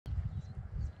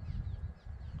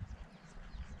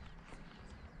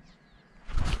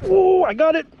Oh, I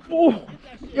got it. Oh,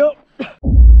 yep.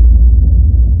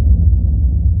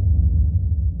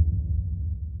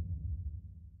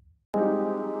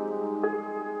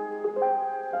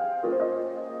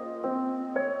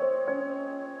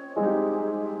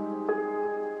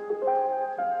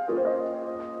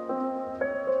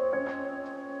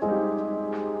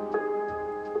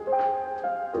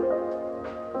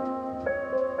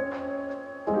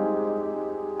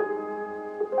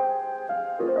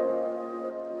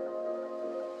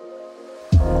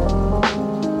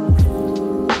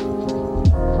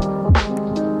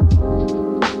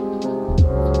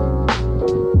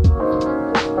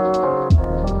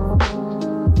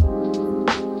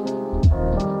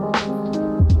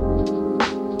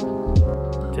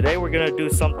 Today we're gonna do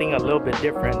something a little bit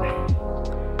different.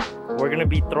 We're gonna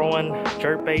be throwing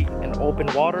jerkbait in open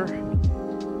water.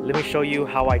 Let me show you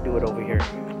how I do it over here.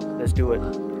 Let's do it.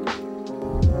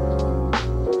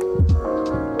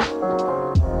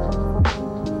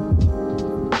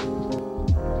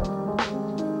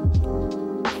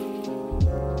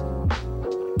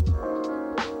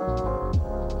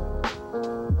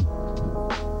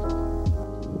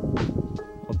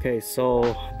 Okay,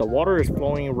 so the water is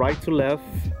flowing right to left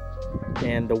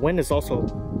and the wind is also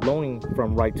blowing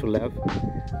from right to left.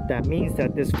 That means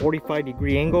that this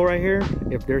 45-degree angle right here,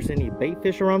 if there's any bait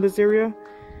fish around this area,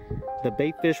 the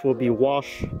bait fish will be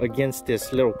washed against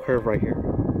this little curve right here.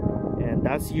 And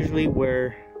that's usually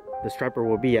where the striper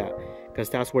will be at, because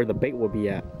that's where the bait will be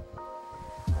at.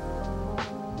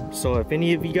 So if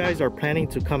any of you guys are planning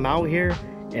to come out here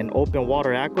and open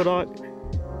water aqueduct,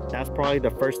 that's probably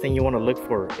the first thing you want to look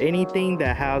for. Anything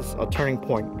that has a turning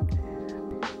point.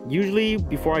 Usually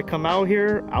before I come out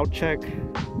here, I'll check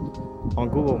on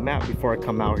Google Maps before I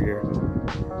come out here.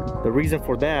 The reason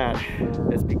for that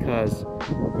is because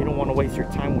you don't want to waste your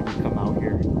time when you come out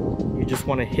here. You just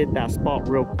want to hit that spot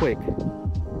real quick.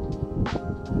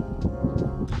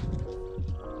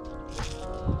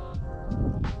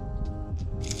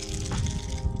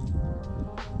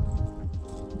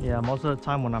 Yeah, most of the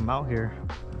time when I'm out here,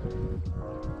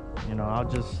 you know, I'll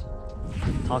just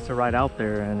toss it right out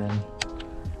there, and then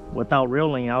without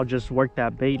reeling, I'll just work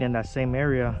that bait in that same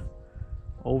area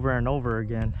over and over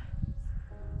again.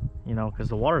 You know, because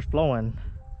the water's flowing,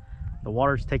 the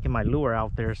water's taking my lure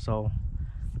out there, so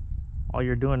all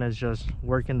you're doing is just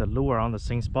working the lure on the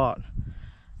same spot.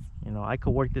 You know, I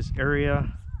could work this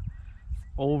area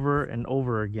over and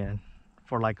over again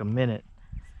for like a minute.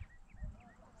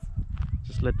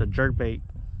 Just let the jerkbait,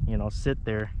 you know, sit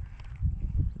there.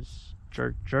 Just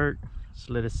jerk, jerk, just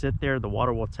let it sit there. The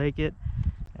water will take it,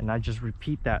 and I just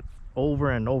repeat that over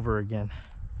and over again.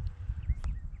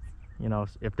 You know,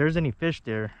 if there's any fish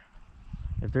there,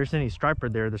 if there's any striper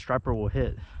there, the striper will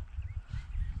hit.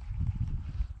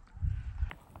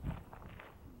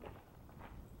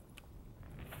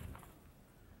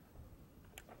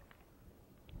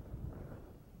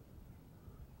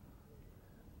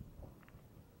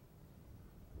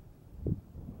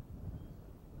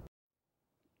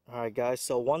 Alright guys,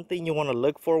 so one thing you want to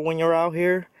look for when you're out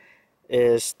here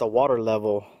is the water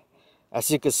level.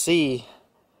 As you can see,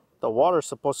 the water is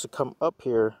supposed to come up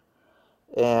here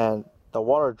and the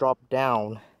water dropped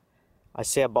down, I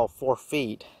say about 4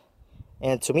 feet.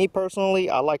 And to me personally,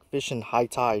 I like fishing high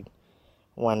tide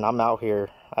when I'm out here.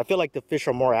 I feel like the fish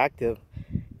are more active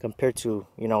compared to,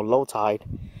 you know, low tide.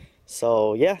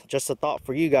 So yeah, just a thought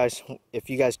for you guys. If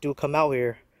you guys do come out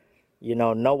here, you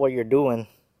know what you're doing.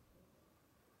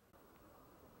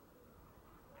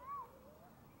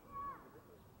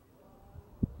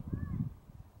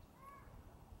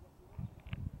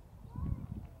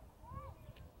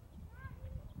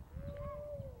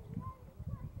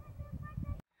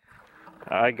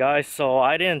 Alright guys, so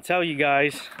I didn't tell you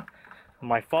guys,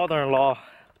 my father-in-law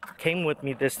came with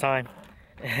me this time,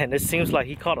 and it seems like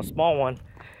he caught a small one.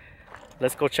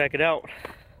 Let's go check it out.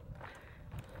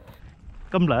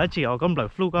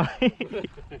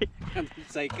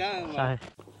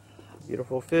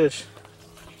 Beautiful fish.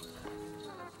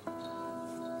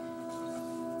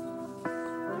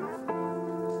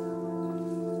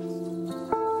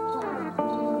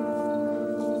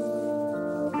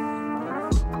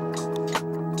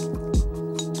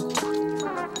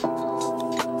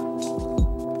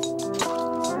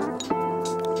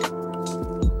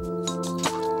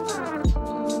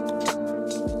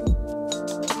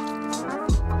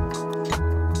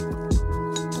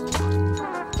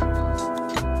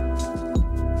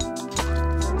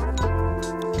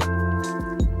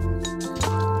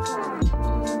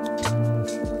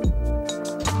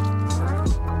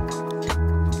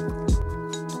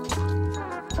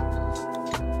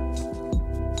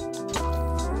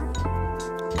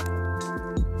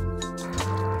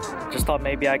 just thought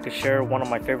maybe I could share one of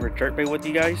my favorite jerkbait with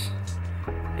you guys.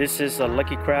 This is a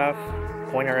Lucky Craft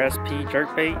Pointer SP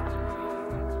jerkbait.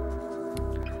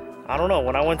 I don't know,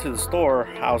 when I went to the store,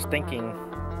 I was thinking,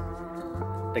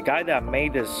 the guy that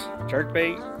made this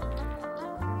jerkbait,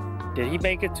 did he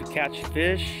make it to catch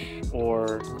fish,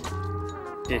 or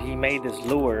did he make this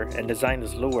lure and design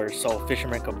this lure so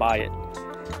fishermen could buy it?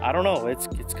 I don't know, it's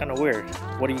kind of weird.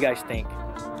 What do you guys think?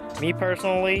 Me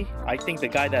personally, I think the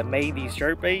guy that made these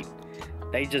jerkbait,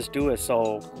 they just do it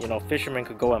so, you know, fishermen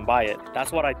could go and buy it.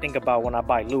 That's what I think about when I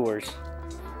buy lures.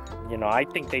 You know, I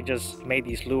think they just made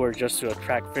these lures just to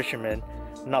attract fishermen,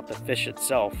 not the fish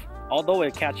itself. Although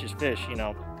it catches fish, you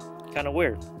know, kind of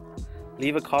weird.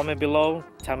 Leave a comment below,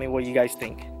 tell me what you guys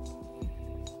think.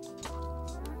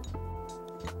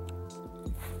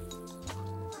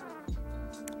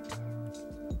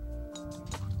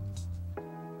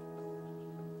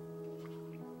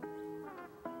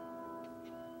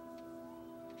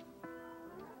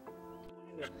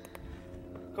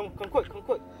 Come quick, come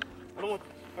quick. I don't want,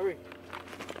 hurry.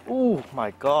 Oh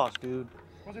my gosh, dude.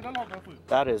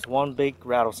 That is one big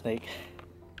rattlesnake.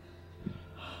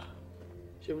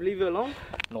 Should we leave it alone?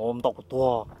 No, I'm not.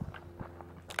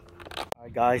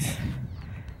 Alright guys,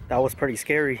 that was pretty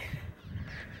scary.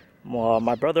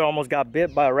 My brother almost got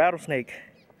bit by a rattlesnake.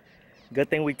 Good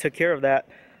thing we took care of that.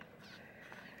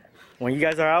 When you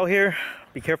guys are out here,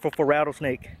 be careful for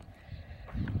rattlesnake.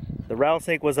 The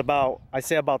rattlesnake was about, I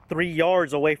say about 3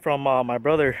 yards away from my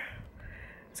brother.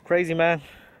 It's crazy, man.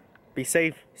 Be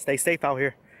safe, stay safe out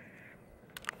here.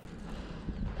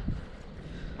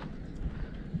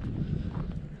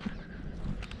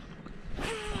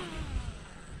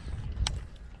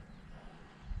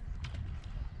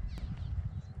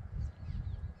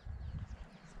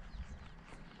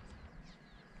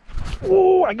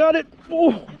 Oh, I got it.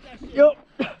 Oh, yep.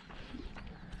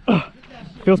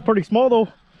 Feels pretty small though.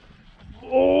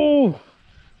 Oh,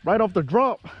 right off the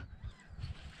drop.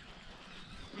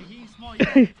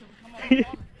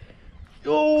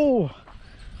 Oh,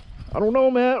 I don't know,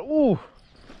 man. Oh,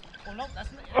 no, that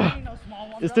ain't no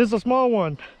small one. Is this a small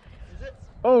one? Is it?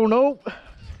 Oh no, I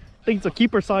think it's a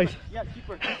keeper size. Yeah,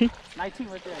 keeper. 19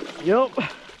 right there. Yep.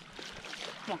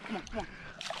 Come on.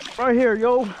 Right here,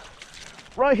 yo.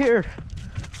 Right here.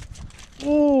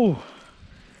 Ooh,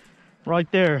 right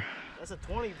there. That's a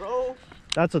 20, bro.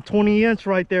 That's a 20-inch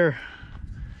right there.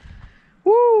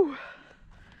 Woo!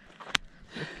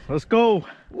 Let's go.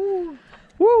 Woo!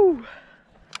 Woo!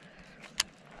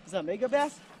 Is that mega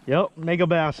bass? Yep, mega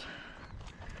bass.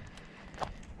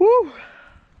 Woo!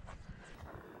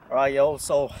 Alright, yo,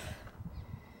 so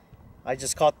I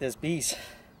just caught this beast.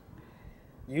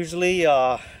 Usually,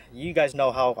 you guys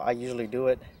know how I usually do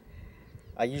it.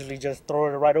 I usually just throw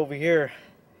it right over here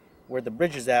where the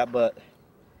bridge is at, but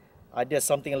I did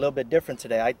something a little bit different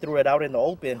today. I threw it out in the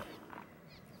open,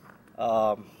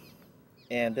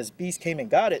 and this beast came and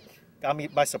got it. Got me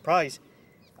by surprise.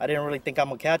 I didn't really think I'm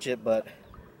gonna catch it, but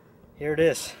here it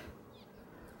is.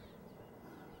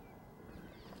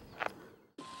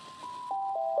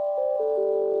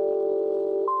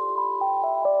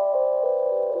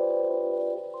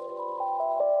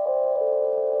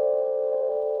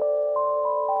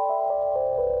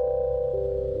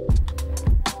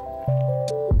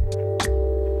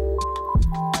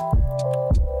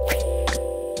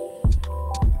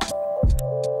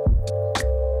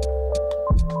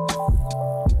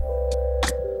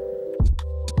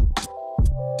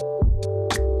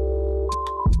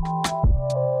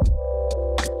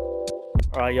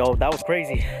 Alright, yo, that was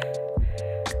crazy.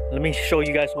 Let me show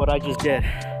you guys what I just did.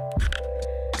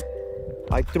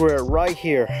 I threw it right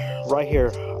here,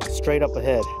 straight up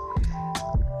ahead.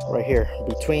 Right here,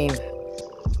 between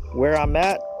where I'm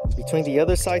at, between the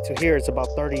other side to here, it's about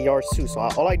 30 yards too. So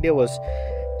all I did was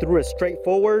threw it straight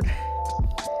forward,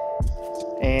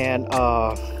 and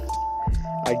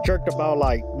I jerked about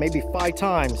like maybe 5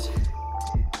 times,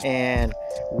 and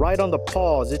right on the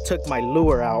pause, it took my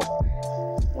lure out.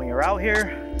 When you're out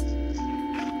here,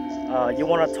 you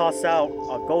want to toss out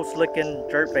a ghost looking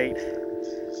jerkbait.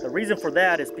 The reason for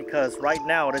that is because right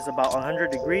now it is about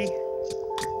 100 degrees,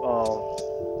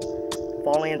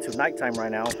 falling into nighttime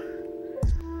right now.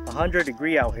 100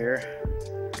 degrees out here,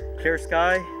 clear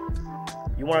sky.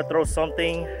 You want to throw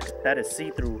something that is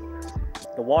see-through.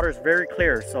 The water is very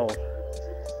clear, so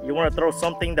you want to throw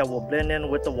something that will blend in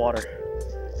with the water.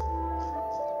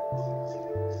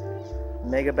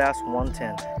 Mega Bass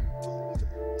 110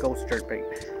 ghost jerkbait.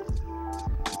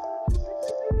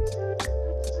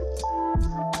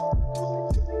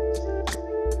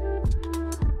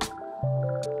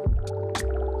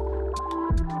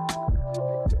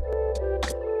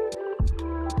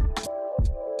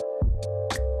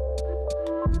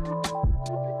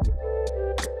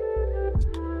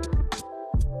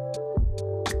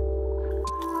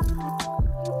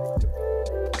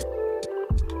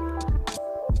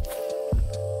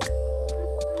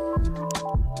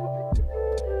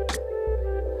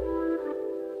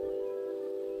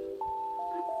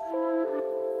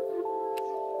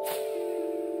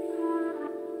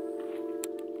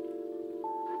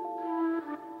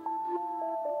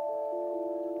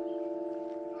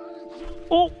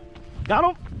 Got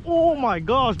him. Oh my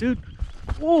gosh, dude.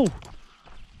 Oh.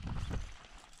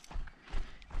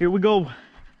 Here we go.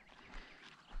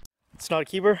 It's not a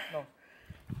keeper? No.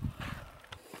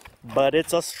 But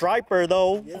it's a striper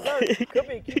though. Yes, sir. Could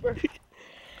be a keeper.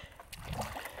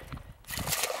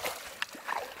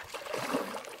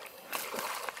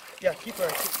 Yeah, keeper.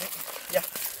 Yeah.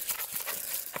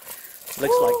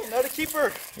 Looks like. Not a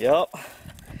keeper. Yep.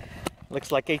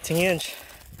 Looks like 18-inch.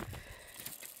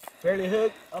 Barely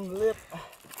hooked on the lip.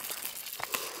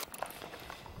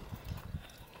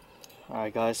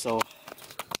 Alright guys, so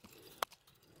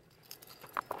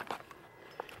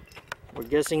we're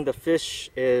guessing the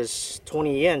fish is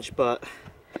 20-inch, but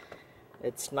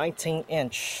it's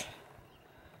 19-inch.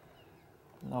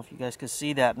 I don't know if you guys can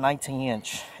see that.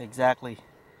 19-inch, exactly.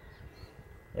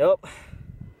 Yep.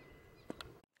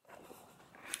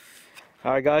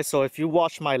 Alright guys, so if you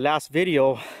watched my last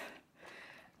video,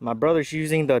 my brother's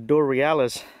using the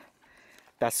Realis,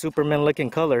 that Superman looking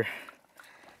color.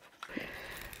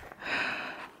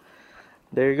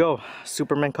 There you go,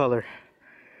 Superman color.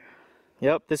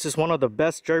 Yep, this is one of the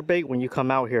best jerkbait when you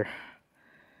come out here.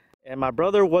 And my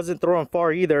brother wasn't throwing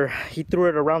far either. He threw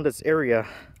it around this area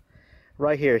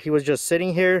right here. He was just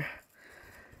sitting here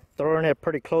throwing it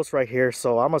pretty close right here.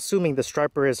 So I'm assuming the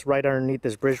striper is right underneath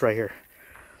this bridge right here.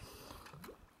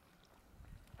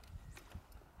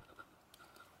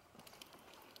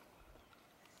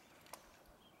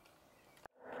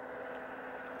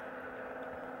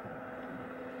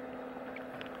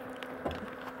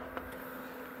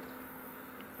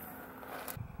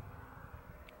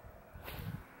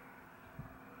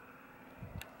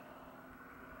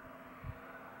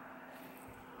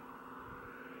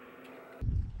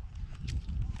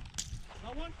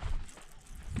 One?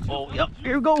 Oh, yep,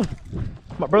 here we go.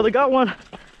 My brother got one.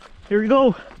 Here we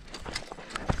go.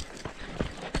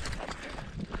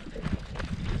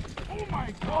 Oh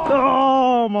my god!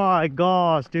 Oh my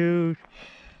gosh, dude.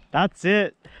 That's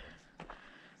it.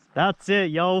 That's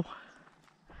it, yo.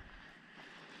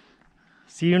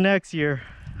 See you next year.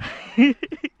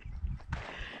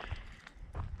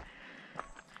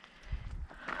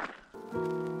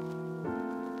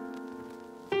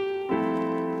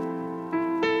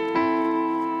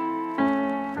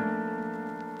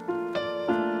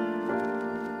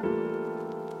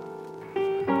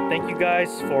 Thank you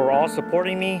guys for all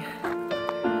supporting me.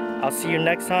 I'll see you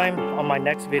next time on my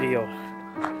next video.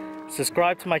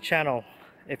 Subscribe to my channel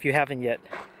if you haven't yet.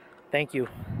 Thank you.